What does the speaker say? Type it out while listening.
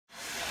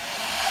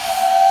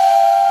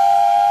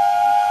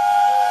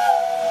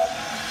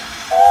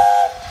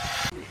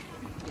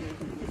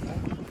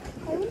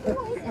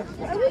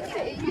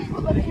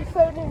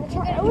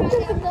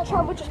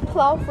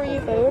plough for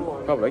your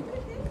phone? Probably.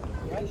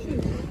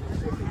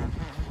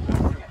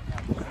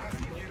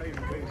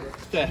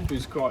 Step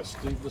is quite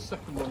steep. The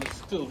second one is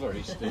still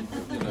very steep.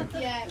 You know.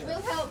 Yeah, it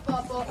will help,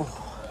 Bob.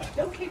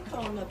 Don't kick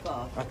on the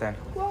Bob. Right then.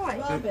 Why?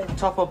 Robin.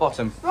 Top or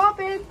bottom?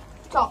 Robin,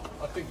 top.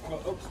 I think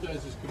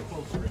upstairs is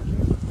compulsory.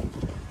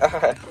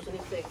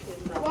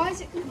 Why is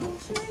it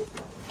compulsory?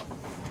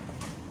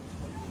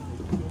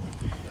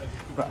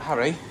 Right,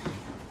 Harry.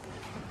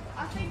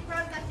 I think,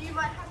 Brad, that you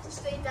might have to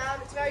stay down.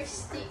 It's very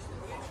steep.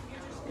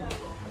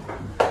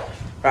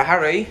 Right,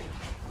 Harry.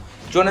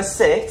 Do you want to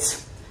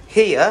sit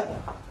here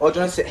or do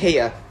you want to sit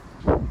here?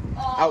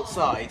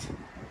 Outside.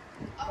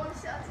 I want to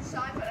sit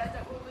outside, but I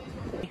don't want to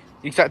lose my.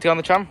 You excited to go on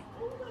the tram?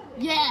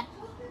 Yeah.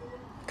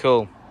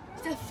 Cool.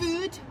 Is there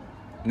food?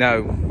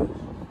 No.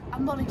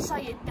 I'm not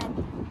excited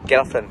then. Get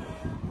off then.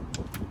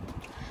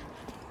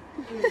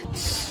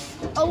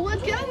 Oh, we're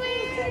going!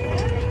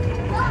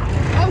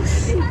 Oh,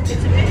 shoot! It's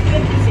a bit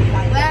busy,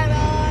 like that. We're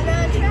on a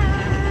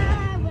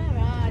tram, we're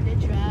on a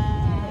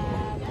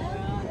tram, we're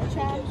on a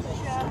tram.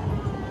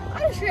 I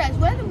just realised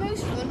we're the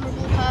most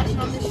vulnerable person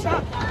on this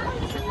tram.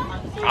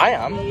 I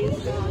am.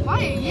 Why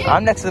are you?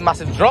 I'm next to the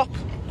massive drop.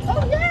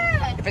 Oh,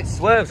 yeah! If it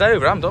swerves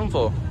over, I'm done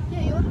for.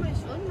 Yeah, you're the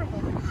most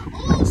vulnerable.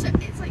 Also,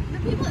 it's like the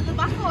people at the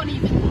back aren't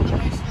even the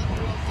most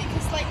vulnerable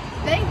because, like,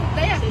 they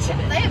have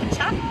a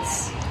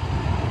chance.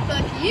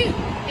 But you,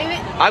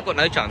 I've got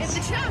no if chance.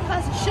 the tram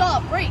has a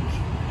sharp break,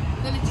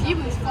 then it's you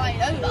who's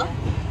flying over.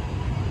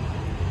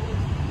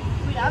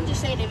 I mean, I'm just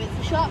saying, if it's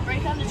a sharp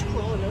break, I'm just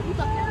crawling over.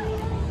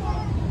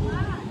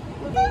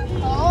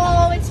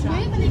 Oh, it's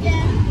moving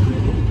again.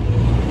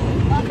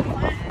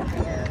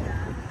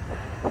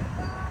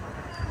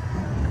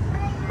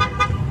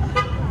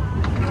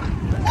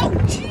 Oh,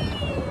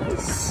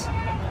 jeez!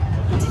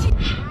 Did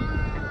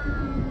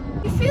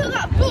you feel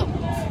that bump?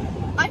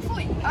 I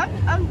thought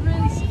I'm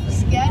really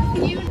scared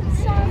for you. It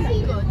sounds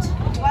good.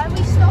 Why are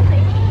we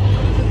stopping?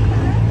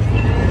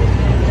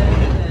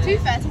 To be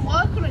fair, to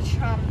work on a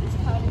tram is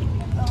kind of.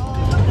 Oh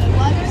no!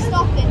 Why are we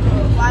stopping?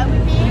 Why are we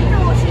being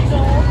naughty?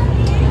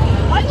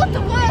 I got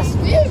the worst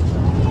view.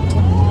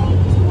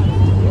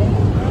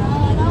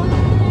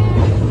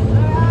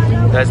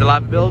 There's the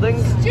library building.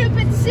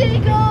 Stupid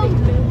seagull!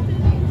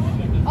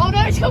 Oh no,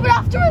 it's coming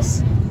after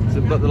us! So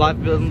we've got the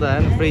library building there,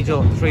 and the three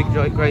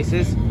joy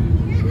graces.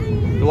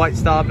 The White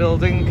Star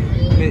building,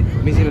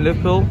 Museum of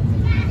Liverpool,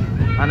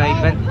 and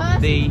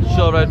the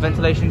Shore Road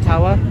ventilation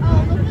tower.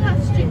 Oh, look at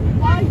that stupid.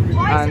 Why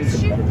And is it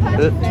stupid person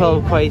the there?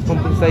 12 Quays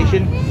pumping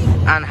station.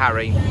 And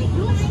Harry.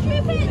 You're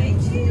stupid!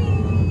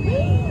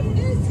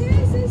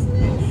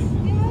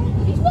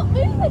 He's not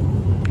moving!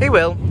 He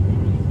will.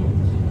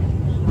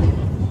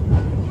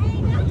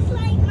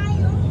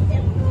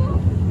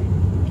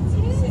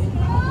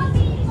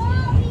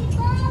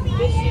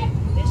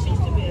 This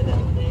used to be a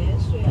little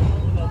nursery.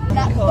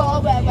 That's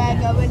far where we're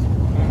going.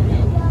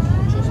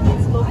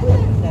 It's lovely.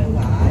 No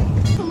lie.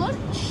 For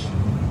lunch.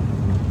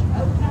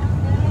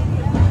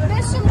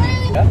 There's some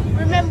really.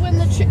 Remember when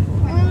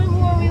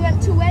when we went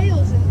to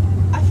Wales and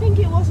I think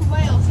it wasn't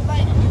Wales, it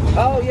might.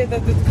 Oh yeah,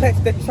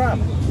 the tram.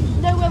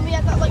 No, when we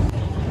had that like.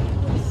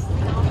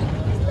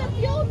 Isn't that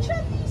the old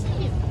tram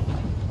museum?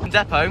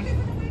 Depot.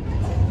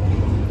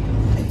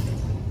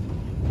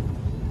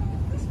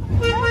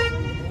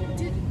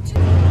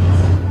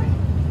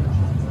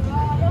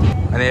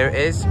 And here it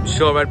is,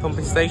 Shore Road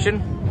pumping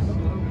station.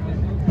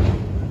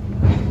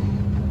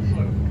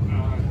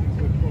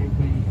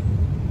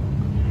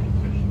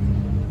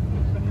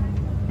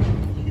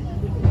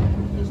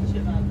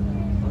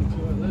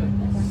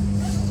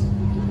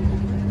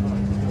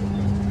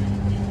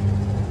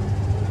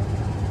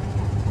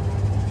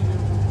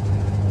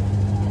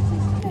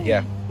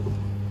 Yeah.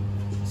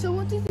 So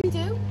what did they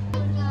do?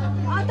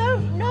 I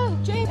don't know.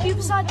 James, you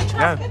beside the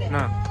tram?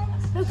 No.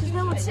 No, because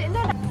no one's sitting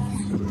there.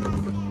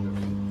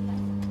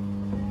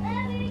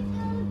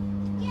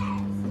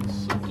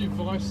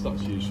 Device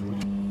that's usually.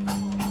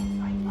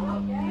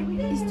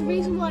 It's the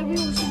reason why we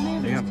also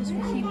move is because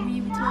we keep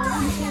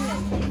re-returning to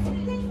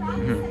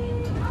it.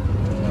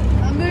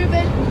 I'm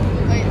moving.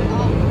 Wait,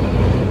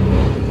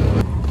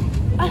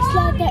 I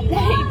slide that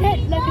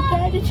like a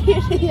bird at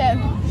you.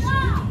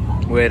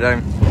 Weirdo.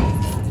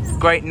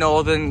 Great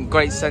Northern,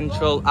 Great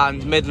Central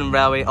and Midland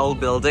Railway old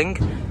building.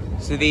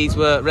 So these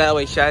were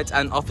railway sheds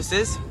and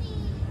offices.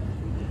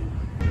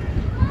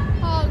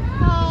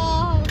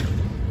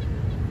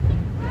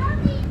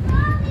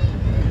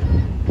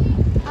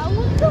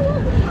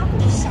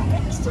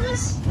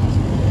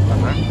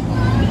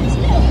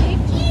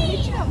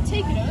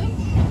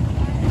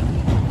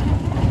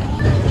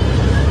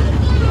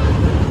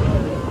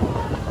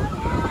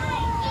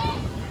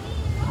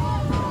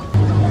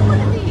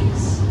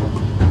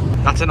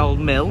 That's an old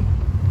mill,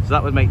 so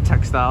that would make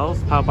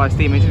textiles powered by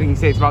steam engine. You can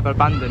see it's rather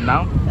abandoned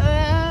now.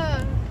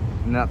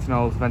 And that's an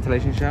old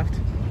ventilation shaft.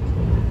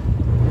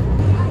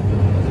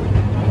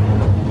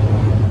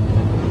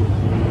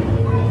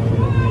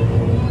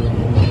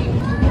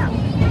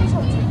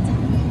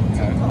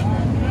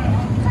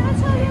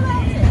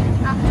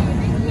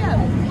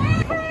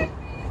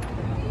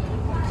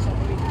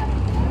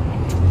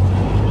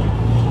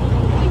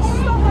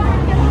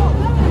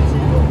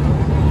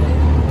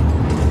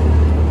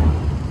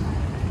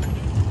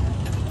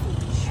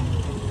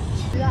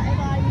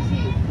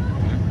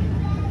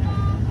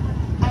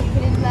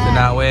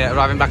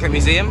 arriving back at the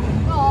museum.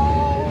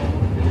 Oh,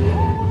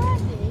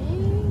 already?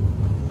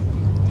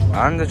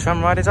 And the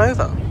tram ride is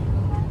over.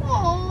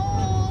 Oh.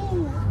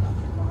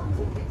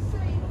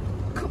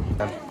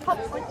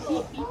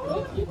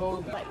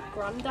 Like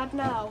Grandad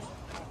now.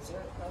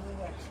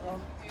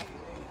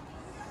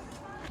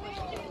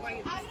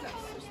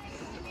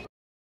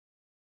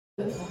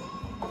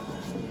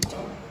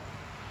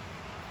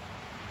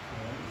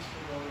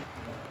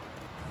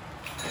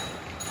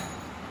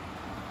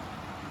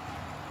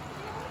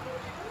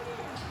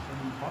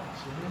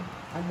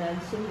 And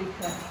then somebody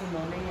collects the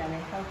money and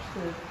it helps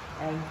to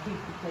keep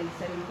the place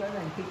open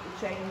and keep the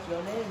trains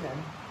running and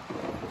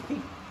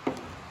keep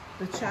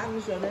the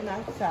trams running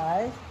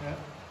outside. Yeah.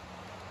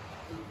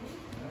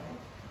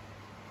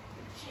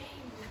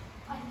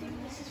 I think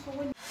this is for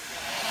when